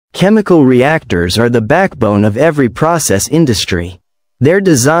Chemical reactors are the backbone of every process industry. Their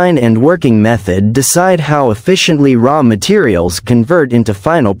design and working method decide how efficiently raw materials convert into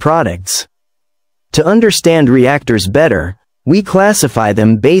final products. To understand reactors better, we classify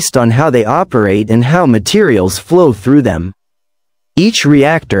them based on how they operate and how materials flow through them. Each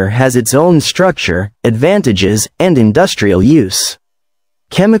reactor has its own structure, advantages, and industrial use.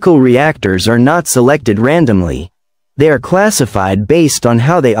 Chemical reactors are not selected randomly. They are classified based on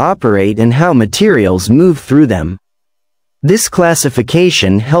how they operate and how materials move through them. This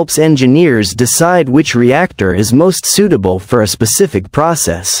classification helps engineers decide which reactor is most suitable for a specific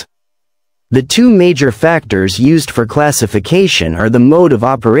process. The two major factors used for classification are the mode of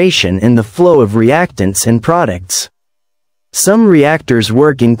operation and the flow of reactants and products. Some reactors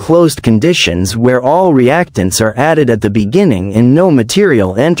work in closed conditions where all reactants are added at the beginning and no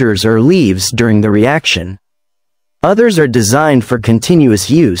material enters or leaves during the reaction. Others are designed for continuous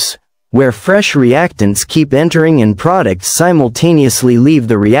use, where fresh reactants keep entering and products simultaneously leave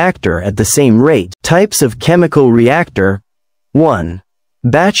the reactor at the same rate. Types of chemical reactor. 1.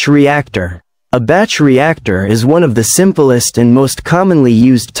 Batch reactor. A batch reactor is one of the simplest and most commonly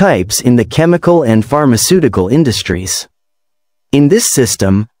used types in the chemical and pharmaceutical industries. In this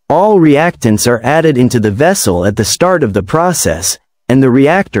system, all reactants are added into the vessel at the start of the process, and the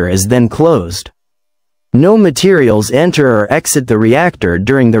reactor is then closed. No materials enter or exit the reactor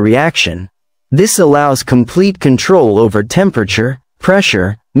during the reaction. This allows complete control over temperature,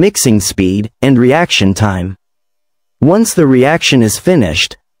 pressure, mixing speed, and reaction time. Once the reaction is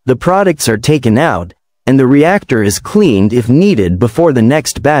finished, the products are taken out, and the reactor is cleaned if needed before the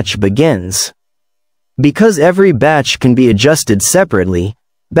next batch begins. Because every batch can be adjusted separately,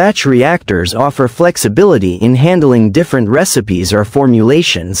 batch reactors offer flexibility in handling different recipes or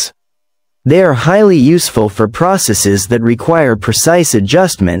formulations. They are highly useful for processes that require precise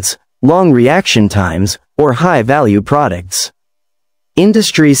adjustments, long reaction times, or high-value products.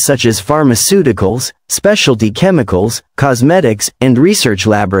 Industries such as pharmaceuticals, specialty chemicals, cosmetics, and research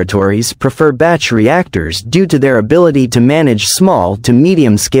laboratories prefer batch reactors due to their ability to manage small to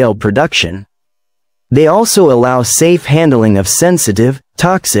medium-scale production. They also allow safe handling of sensitive,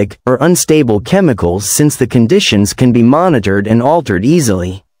 toxic, or unstable chemicals since the conditions can be monitored and altered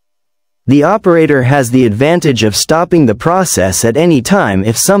easily. The operator has the advantage of stopping the process at any time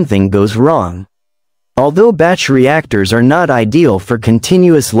if something goes wrong. Although batch reactors are not ideal for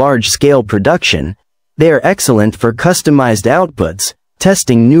continuous large-scale production, they are excellent for customized outputs,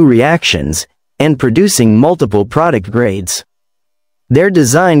 testing new reactions, and producing multiple product grades. Their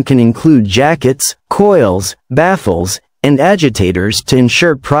design can include jackets, coils, baffles, and agitators to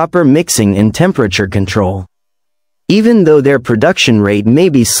ensure proper mixing and temperature control. Even though their production rate may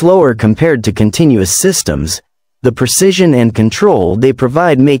be slower compared to continuous systems, the precision and control they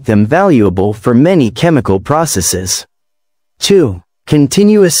provide make them valuable for many chemical processes. 2.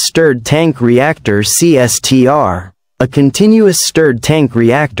 Continuous Stirred Tank Reactor (CSTR). A continuous stirred tank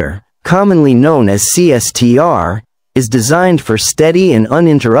reactor, commonly known as CSTR, is designed for steady and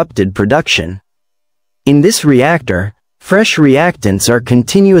uninterrupted production. In this reactor, fresh reactants are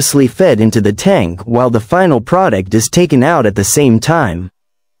continuously fed into the tank while the final product is taken out at the same time.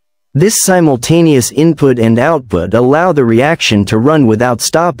 This simultaneous input and output allow the reaction to run without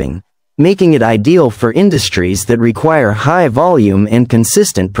stopping, making it ideal for industries that require high volume and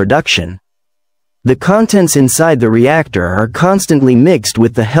consistent production. The contents inside the reactor are constantly mixed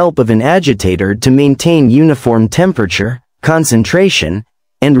with the help of an agitator to maintain uniform temperature, concentration,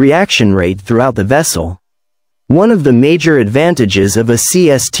 and reaction rate throughout the vessel. One of the major advantages of a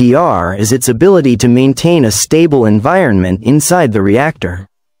CSTR is its ability to maintain a stable environment inside the reactor.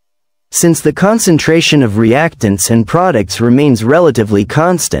 Since the concentration of reactants and products remains relatively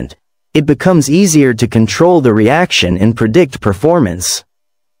constant, it becomes easier to control the reaction and predict performance.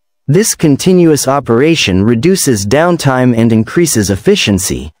 This continuous operation reduces downtime and increases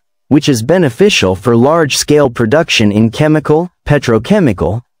efficiency, which is beneficial for large-scale production in chemical,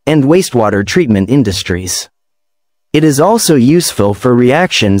 petrochemical, and wastewater treatment industries. It is also useful for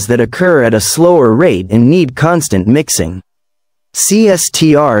reactions that occur at a slower rate and need constant mixing.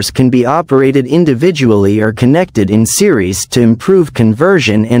 CSTRs can be operated individually or connected in series to improve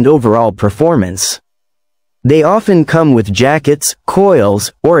conversion and overall performance. They often come with jackets,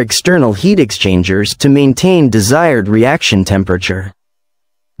 coils, or external heat exchangers to maintain desired reaction temperature.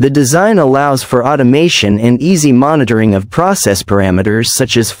 The design allows for automation and easy monitoring of process parameters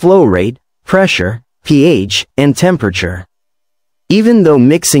such as flow rate, pressure, pH, and temperature. Even though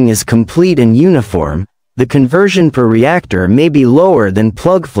mixing is complete and uniform, the conversion per reactor may be lower than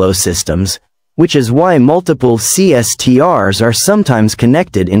plug flow systems, which is why multiple CSTRs are sometimes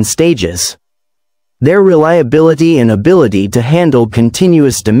connected in stages. Their reliability and ability to handle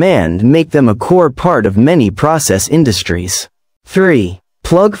continuous demand make them a core part of many process industries. 3.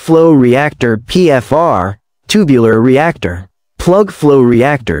 Plug flow reactor (PFR), tubular reactor. Plug flow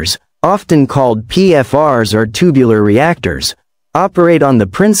reactors, often called PFRs or tubular reactors, operate on the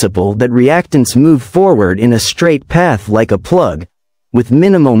principle that reactants move forward in a straight path like a plug, with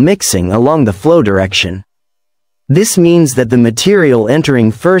minimal mixing along the flow direction. This means that the material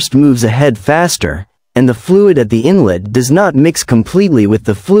entering first moves ahead faster, and the fluid at the inlet does not mix completely with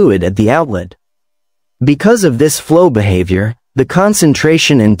the fluid at the outlet. Because of this flow behavior, the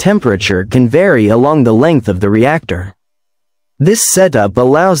concentration and temperature can vary along the length of the reactor. This setup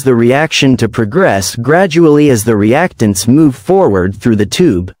allows the reaction to progress gradually as the reactants move forward through the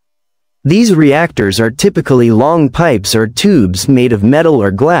tube. These reactors are typically long pipes or tubes made of metal or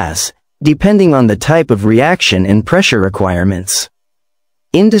glass, depending on the type of reaction and pressure requirements.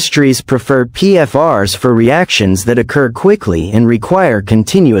 Industries prefer PFRs for reactions that occur quickly and require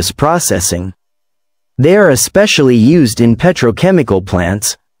continuous processing. They are especially used in petrochemical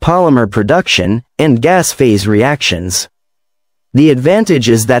plants, polymer production, and gas phase reactions. The advantage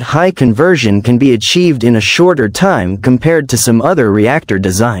is that high conversion can be achieved in a shorter time compared to some other reactor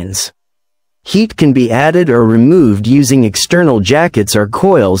designs. Heat can be added or removed using external jackets or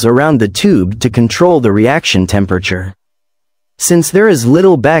coils around the tube to control the reaction temperature. Since there is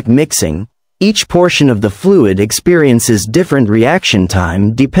little back mixing, each portion of the fluid experiences different reaction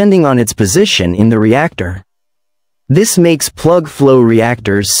time depending on its position in the reactor. This makes plug flow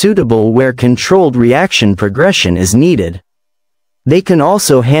reactors suitable where controlled reaction progression is needed. They can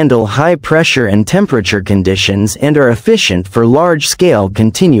also handle high pressure and temperature conditions and are efficient for large-scale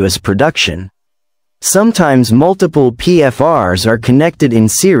continuous production. Sometimes multiple PFRs are connected in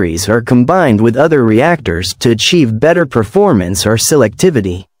series or combined with other reactors to achieve better performance or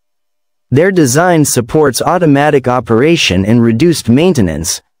selectivity. Their design supports automatic operation and reduced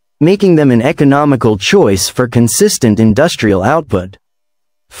maintenance, making them an economical choice for consistent industrial output.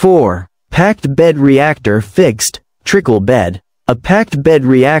 4. Packed bed reactor fixed, trickle bed. A packed bed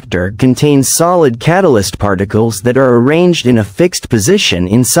reactor contains solid catalyst particles that are arranged in a fixed position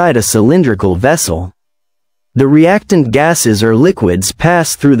inside a cylindrical vessel. The reactant gases or liquids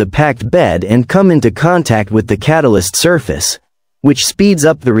pass through the packed bed and come into contact with the catalyst surface, which speeds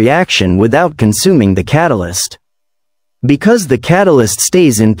up the reaction without consuming the catalyst. Because the catalyst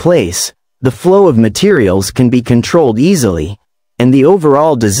stays in place, the flow of materials can be controlled easily, and the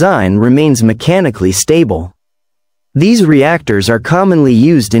overall design remains mechanically stable. These reactors are commonly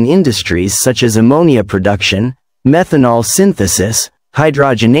used in industries such as ammonia production, methanol synthesis,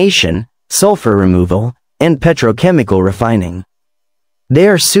 hydrogenation, sulfur removal, and petrochemical refining. They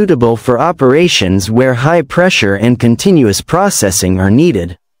are suitable for operations where high pressure and continuous processing are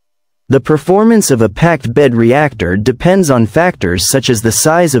needed. The performance of a packed bed reactor depends on factors such as the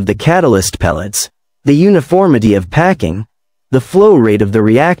size of the catalyst pellets, the uniformity of packing, the flow rate of the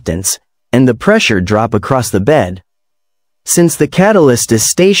reactants, and the pressure drop across the bed. Since the catalyst is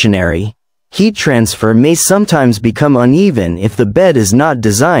stationary, heat transfer may sometimes become uneven if the bed is not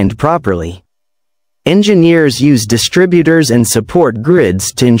designed properly. Engineers use distributors and support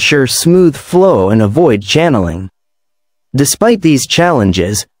grids to ensure smooth flow and avoid channeling. Despite these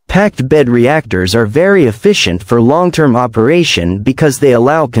challenges, packed bed reactors are very efficient for long-term operation because they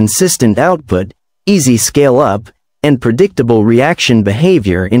allow consistent output, easy scale-up, and predictable reaction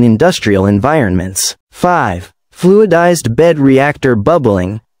behavior in industrial environments. 5. Fluidized bed reactor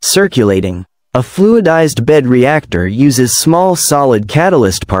bubbling, circulating. A fluidized bed reactor uses small solid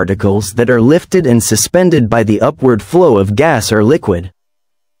catalyst particles that are lifted and suspended by the upward flow of gas or liquid.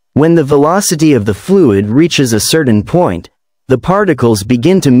 When the velocity of the fluid reaches a certain point, the particles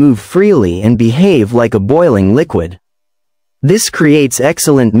begin to move freely and behave like a boiling liquid. This creates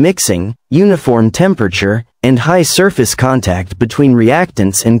excellent mixing, uniform temperature, and high surface contact between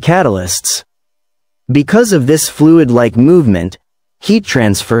reactants and catalysts. Because of this fluid-like movement, heat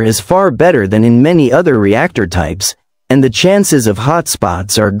transfer is far better than in many other reactor types, and the chances of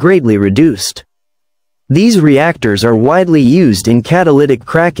hotspots are greatly reduced. These reactors are widely used in catalytic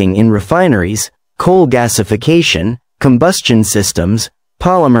cracking in refineries, coal gasification, combustion systems,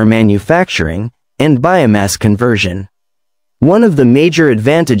 polymer manufacturing, and biomass conversion. One of the major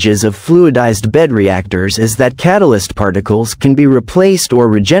advantages of fluidized bed reactors is that catalyst particles can be replaced or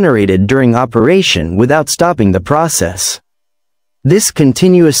regenerated during operation without stopping the process. This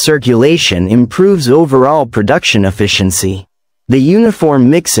continuous circulation improves overall production efficiency. The uniform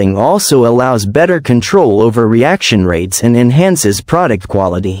mixing also allows better control over reaction rates and enhances product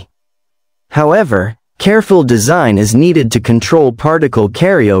quality. However, careful design is needed to control particle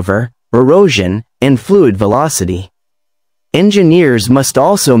carryover, erosion, and fluid velocity. Engineers must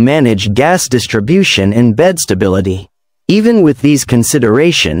also manage gas distribution and bed stability. Even with these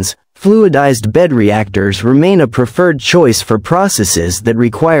considerations, fluidized bed reactors remain a preferred choice for processes that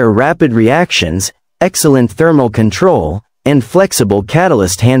require rapid reactions, excellent thermal control, and flexible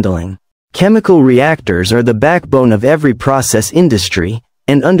catalyst handling. Chemical reactors are the backbone of every process industry,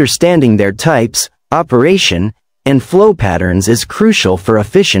 and understanding their types, operation, and flow patterns is crucial for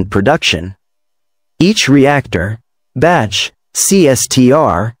efficient production. Each reactor, batch,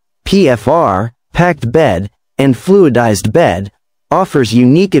 CSTR, PFR, packed bed, and fluidized bed, offers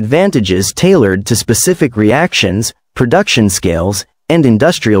unique advantages tailored to specific reactions, production scales, and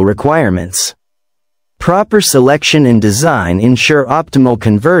industrial requirements. Proper selection and design ensure optimal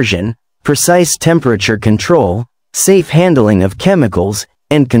conversion, precise temperature control, safe handling of chemicals,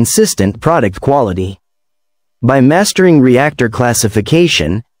 and consistent product quality. By mastering reactor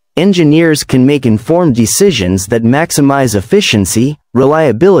classification, engineers can make informed decisions that maximize efficiency,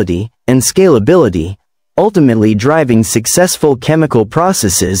 reliability, and scalability, ultimately driving successful chemical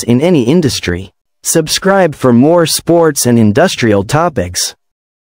processes in any industry. Subscribe for more sports and industrial topics.